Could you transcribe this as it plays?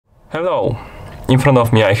Hello! In front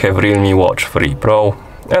of me I have Realme Watch 3 Pro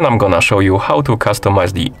and I'm gonna show you how to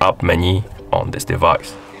customize the app menu on this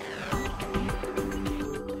device.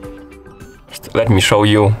 First, let me show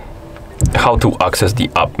you how to access the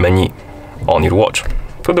app menu on your watch.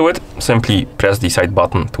 To do it, simply press the side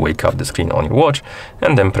button to wake up the screen on your watch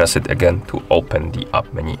and then press it again to open the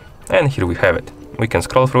app menu. And here we have it. We can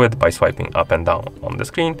scroll through it by swiping up and down on the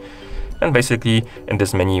screen. And basically in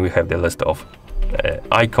this menu we have the list of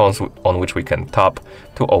icons on which we can tap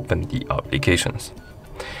to open the applications.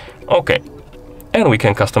 Okay, and we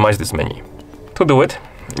can customize this menu. To do it,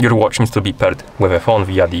 your watch needs to be paired with a phone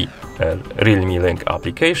via the Realme Link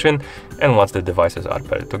application, and once the devices are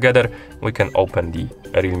paired together, we can open the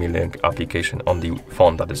Realme Link application on the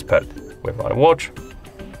phone that is paired with our watch.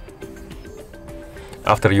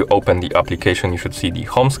 After you open the application, you should see the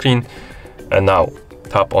home screen, and now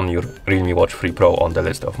tap on your Realme Watch 3 Pro on the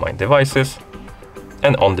list of my devices.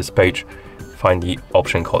 And on this page, find the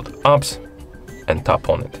option called Apps and tap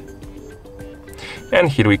on it. And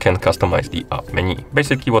here we can customize the app menu.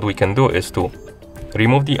 Basically what we can do is to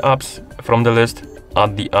remove the apps from the list,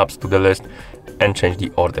 add the apps to the list, and change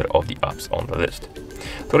the order of the apps on the list.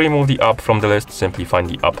 To remove the app from the list, simply find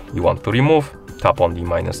the app you want to remove, tap on the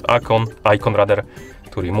minus icon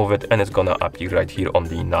to remove it, and it's gonna appear right here on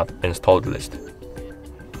the not installed list.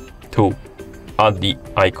 To add the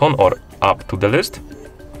icon or app to the list,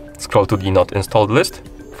 scroll to the not installed list,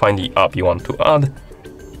 find the app you want to add,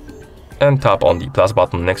 and tap on the plus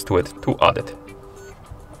button next to it to add it.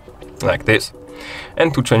 Like this.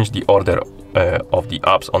 And to change the order of the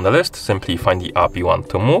apps on the list, simply find the app you want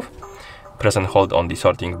to move, press and hold on the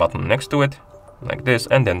sorting button next to it, like this,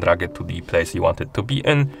 and then drag it to the place you want it to be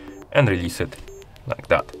in, and release it like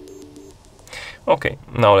that. Okay,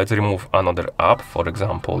 now let's remove another app. For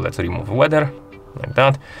example, let's remove weather, like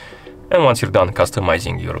that. And once you're done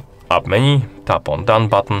customizing your app menu, tap on Done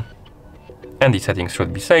button, and the settings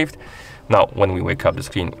should be saved. Now, when we wake up the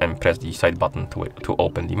screen and press the side button to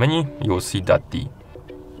open the menu, you will see that the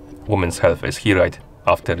women's health is here right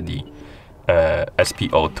after the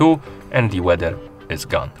SPO2, and the weather is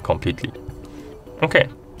gone completely. Okay.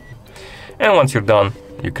 And once you're done,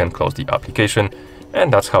 you can close the application,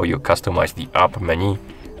 and that's how you customize the app menu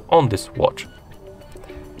on this watch.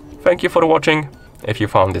 Thank you for watching. If you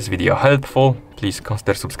found this video helpful, please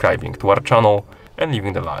consider subscribing to our channel and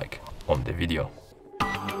leaving the like on the video.